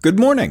Good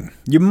morning.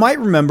 You might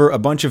remember a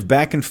bunch of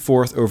back and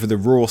forth over the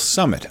Rural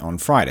Summit on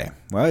Friday.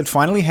 Well, it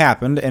finally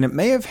happened, and it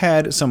may have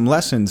had some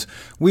lessons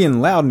we in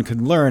Loudoun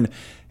could learn,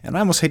 and I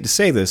almost hate to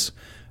say this,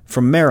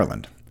 from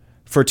Maryland.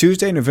 For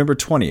Tuesday, November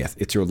 20th,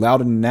 it's your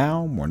Loudoun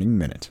Now Morning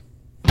Minute.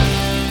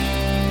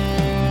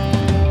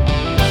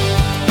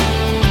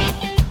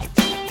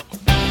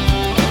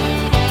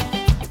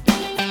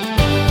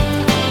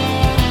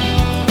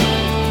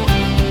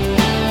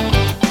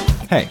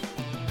 Hey,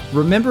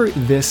 remember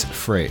this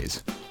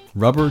phrase,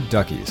 rubber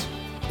duckies.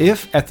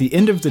 If at the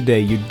end of the day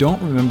you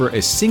don't remember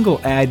a single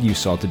ad you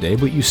saw today,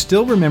 but you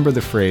still remember the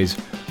phrase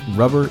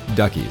rubber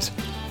duckies,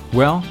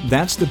 well,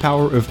 that's the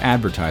power of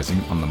advertising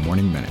on the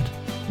Morning Minute.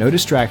 No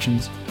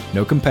distractions,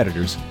 no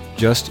competitors,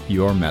 just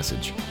your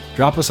message.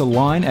 Drop us a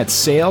line at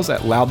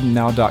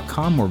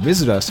sales@loudounnow.com or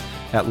visit us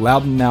at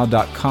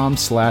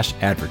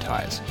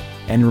loudounnow.com/advertise.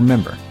 And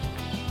remember,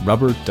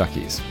 rubber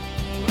duckies.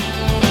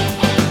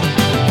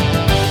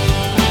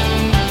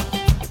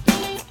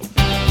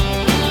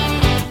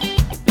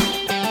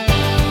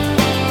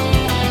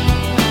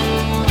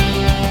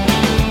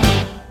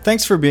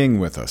 Thanks for being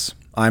with us.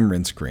 I'm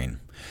Rince Green.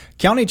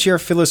 County Chair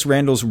Phyllis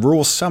Randall's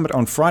Rural Summit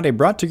on Friday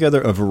brought together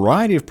a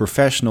variety of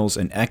professionals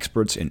and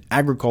experts in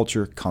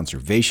agriculture,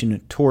 conservation,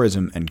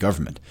 tourism, and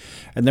government.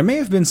 And there may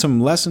have been some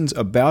lessons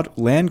about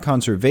land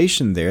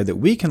conservation there that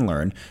we can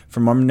learn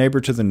from our neighbor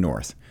to the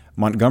north,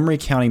 Montgomery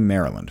County,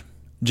 Maryland.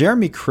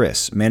 Jeremy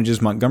Criss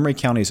manages Montgomery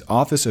County's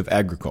Office of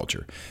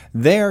Agriculture.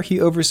 There,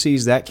 he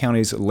oversees that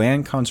county's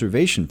land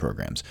conservation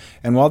programs.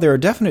 And while there are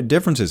definite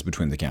differences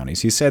between the counties,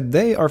 he said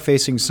they are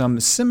facing some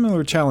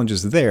similar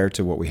challenges there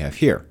to what we have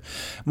here.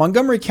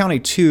 Montgomery County,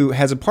 too,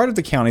 has a part of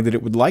the county that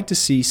it would like to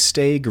see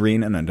stay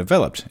green and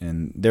undeveloped.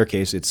 In their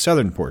case, its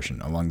southern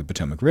portion along the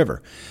Potomac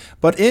River.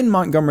 But in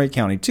Montgomery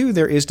County, too,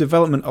 there is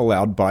development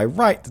allowed by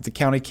right that the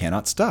county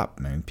cannot stop.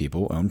 I mean,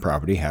 people own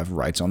property, have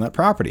rights on that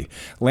property.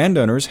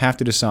 Landowners have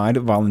to decide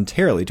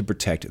voluntarily to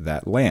protect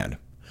that land.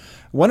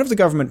 One of the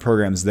government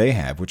programs they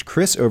have, which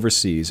Chris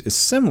oversees, is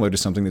similar to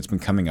something that's been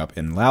coming up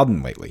in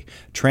Loudoun lately,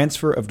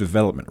 transfer of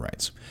development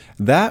rights.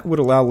 That would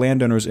allow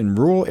landowners in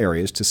rural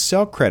areas to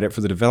sell credit for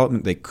the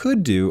development they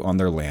could do on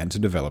their land to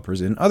developers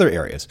in other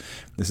areas.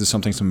 This is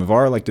something some of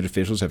our elected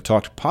officials have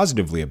talked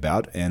positively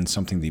about and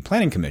something the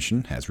Planning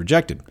Commission has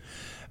rejected.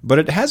 But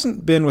it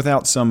hasn't been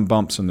without some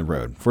bumps in the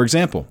road. For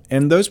example,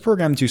 in those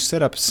programs you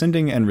set up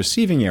sending and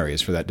receiving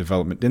areas for that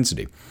development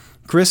density.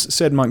 Chris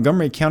said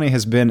Montgomery County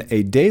has been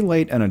a day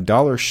late and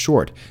 $1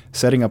 short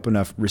setting up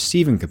enough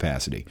receiving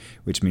capacity,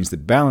 which means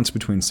that balance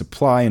between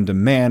supply and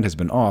demand has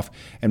been off,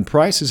 and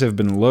prices have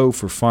been low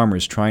for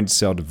farmers trying to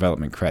sell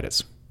development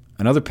credits.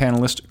 Another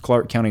panelist,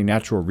 Clark County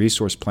Natural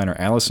Resource Planner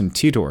Allison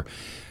Titor,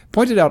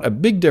 pointed out a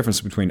big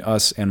difference between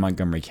us and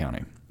Montgomery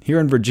County. Here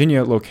in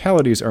Virginia,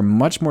 localities are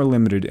much more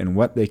limited in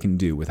what they can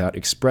do without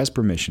express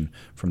permission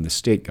from the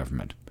state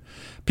government.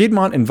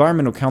 Piedmont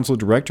Environmental Council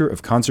Director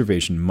of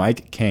Conservation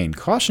Mike Kane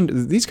cautioned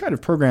that these kind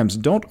of programs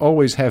don't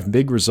always have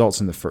big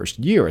results in the first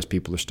year as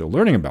people are still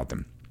learning about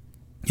them.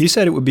 He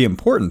said it would be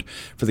important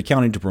for the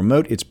county to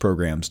promote its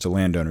programs to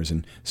landowners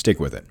and stick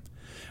with it.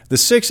 The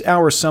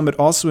 6-hour summit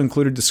also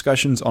included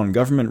discussions on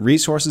government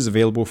resources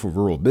available for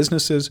rural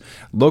businesses,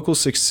 local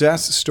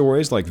success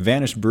stories like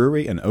Vanished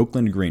Brewery and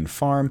Oakland Green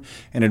Farm,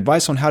 and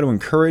advice on how to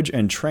encourage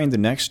and train the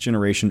next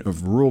generation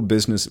of rural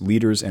business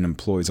leaders and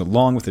employees,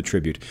 along with a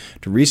tribute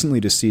to recently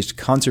deceased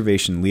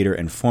conservation leader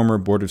and former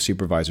Board of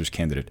Supervisors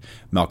candidate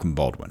Malcolm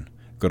Baldwin.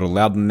 Go to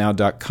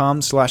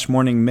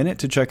loudounnow.com/Morning Minute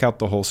to check out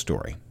the whole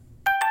story.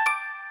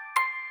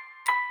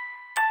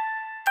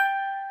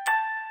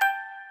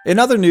 In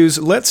other news,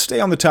 let's stay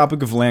on the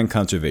topic of land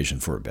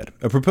conservation for a bit.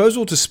 A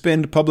proposal to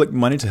spend public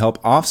money to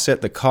help offset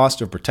the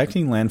cost of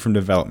protecting land from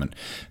development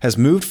has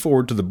moved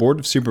forward to the Board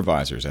of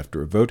Supervisors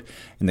after a vote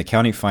in the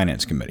County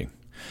Finance Committee.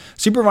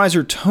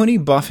 Supervisor Tony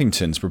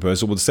Buffington's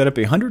proposal would set up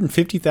a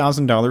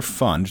 $150,000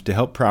 fund to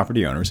help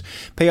property owners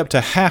pay up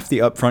to half the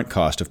upfront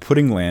cost of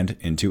putting land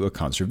into a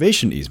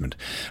conservation easement,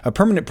 a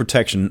permanent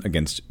protection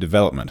against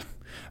development.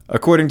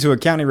 According to a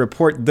county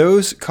report,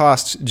 those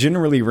costs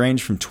generally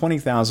range from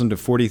 $20,000 to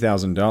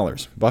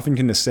 $40,000.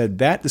 Buffington has said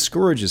that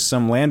discourages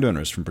some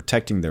landowners from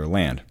protecting their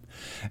land.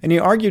 And he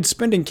argued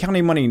spending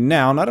county money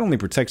now not only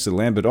protects the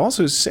land, but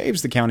also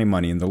saves the county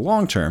money in the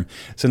long term,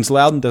 since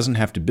Loudoun doesn't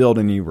have to build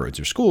any roads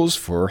or schools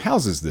for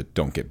houses that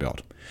don't get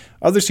built.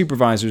 Other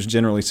supervisors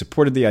generally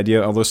supported the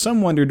idea, although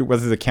some wondered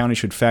whether the county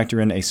should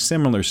factor in a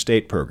similar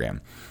state program.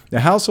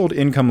 The household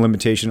income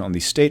limitation on the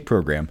state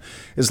program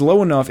is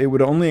low enough it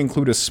would only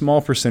include a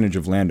small percentage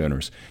of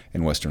landowners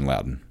in western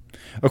Loudoun.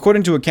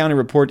 According to a county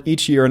report,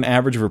 each year an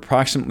average of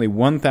approximately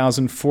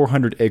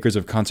 1,400 acres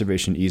of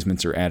conservation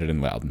easements are added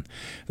in Loudoun.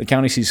 The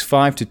county sees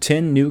 5 to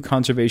 10 new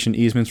conservation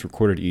easements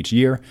recorded each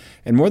year,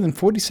 and more than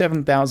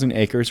 47,000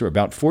 acres, or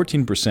about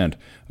 14%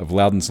 of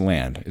Loudoun's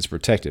land, is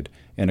protected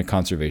in a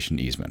conservation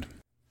easement.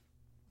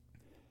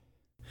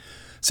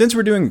 Since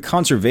we're doing a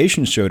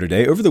conservation show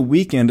today, over the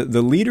weekend,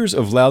 the leaders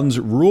of Loudoun's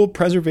rural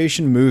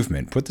preservation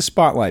movement put the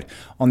spotlight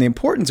on the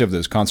importance of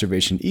those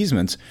conservation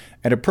easements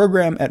at a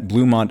program at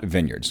Bluemont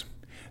Vineyards.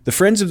 The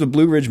Friends of the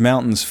Blue Ridge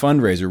Mountains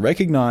fundraiser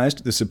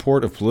recognized the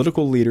support of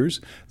political leaders,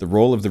 the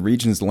role of the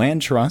region's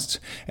land trusts,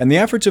 and the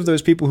efforts of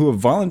those people who have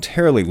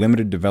voluntarily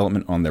limited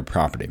development on their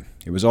property.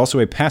 It was also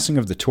a passing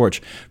of the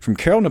torch from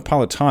Carol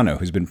Napolitano,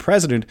 who's been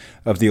president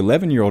of the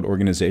 11-year-old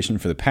organization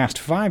for the past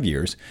 5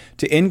 years,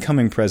 to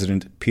incoming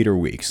president Peter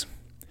Weeks.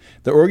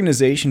 The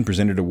organization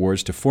presented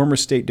awards to former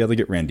state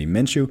delegate Randy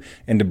Minshew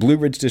and to Blue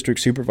Ridge District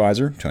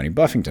Supervisor Tony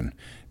Buffington.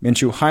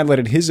 Minshew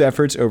highlighted his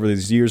efforts over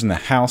these years in the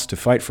House to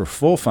fight for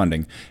full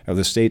funding of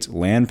the state's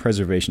land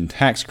preservation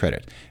tax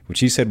credit,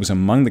 which he said was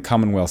among the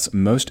Commonwealth's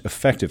most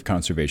effective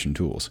conservation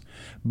tools.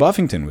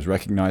 Buffington was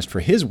recognized for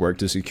his work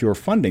to secure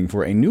funding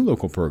for a new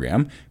local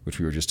program, which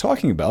we were just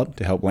talking about,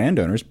 to help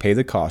landowners pay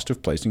the cost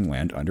of placing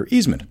land under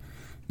easement.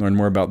 Learn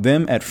more about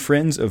them at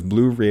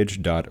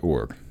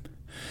friendsofblueridge.org.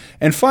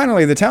 And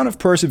finally, the town of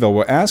Purcellville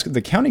will ask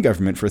the county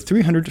government for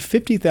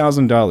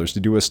 $350,000 to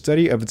do a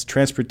study of its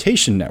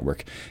transportation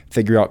network,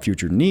 figure out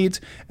future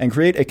needs, and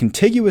create a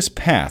contiguous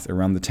path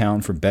around the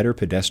town for better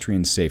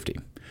pedestrian safety.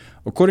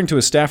 According to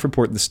a staff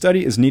report, the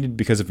study is needed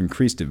because of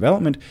increased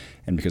development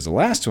and because the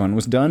last one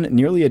was done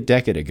nearly a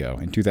decade ago,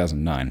 in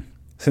 2009.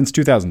 Since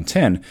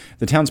 2010,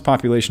 the town's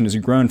population has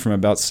grown from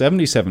about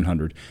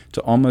 7,700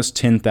 to almost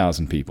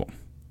 10,000 people.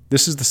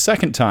 This is the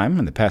second time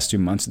in the past 2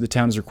 months that the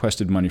town has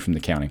requested money from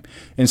the county.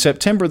 In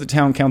September, the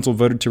town council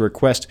voted to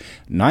request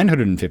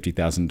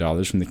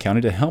 $950,000 from the county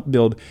to help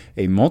build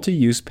a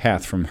multi-use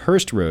path from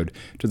Hearst Road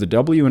to the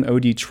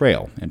W&OD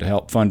Trail and to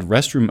help fund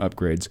restroom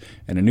upgrades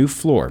and a new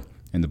floor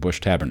in the Bush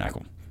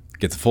Tabernacle.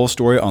 Get the full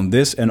story on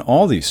this and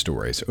all these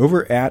stories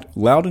over at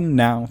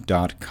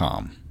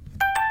loudounnow.com.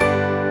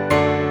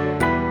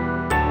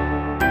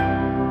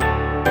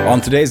 On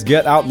today's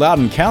Get Out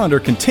Loudon calendar,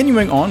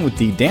 continuing on with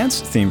the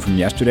dance theme from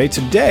yesterday,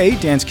 today,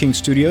 Dance King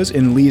Studios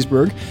in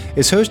Leesburg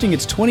is hosting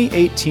its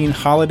 2018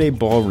 Holiday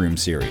Ballroom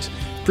Series.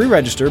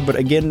 Pre-register, but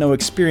again, no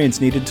experience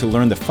needed to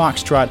learn the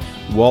foxtrot,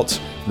 waltz,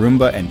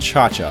 rumba, and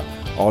cha-cha,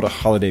 all to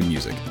holiday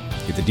music.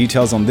 Get the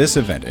details on this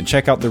event and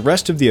check out the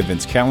rest of the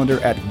event's calendar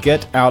at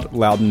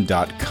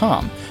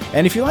getoutloudon.com.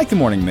 And if you like the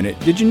Morning Minute,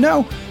 did you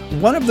know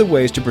one of the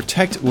ways to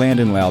protect land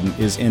in Loudon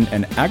is in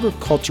an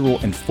agricultural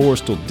and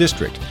forestal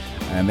district?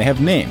 And they have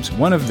names.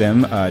 One of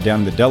them,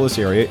 down in the Dulles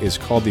area, is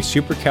called the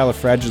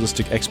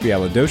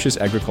Supercalifragilisticexpialidocious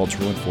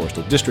Agricultural and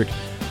Forestal District.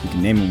 You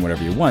can name them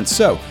whatever you want.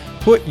 So,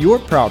 put your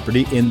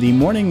property in the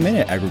Morning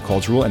Minute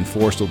Agricultural and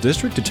Forestal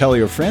District to tell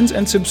your friends,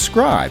 and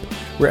subscribe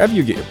wherever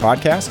you get your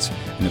podcasts,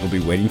 and it'll be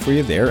waiting for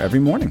you there every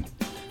morning.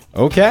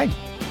 Okay,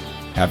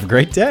 have a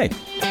great day.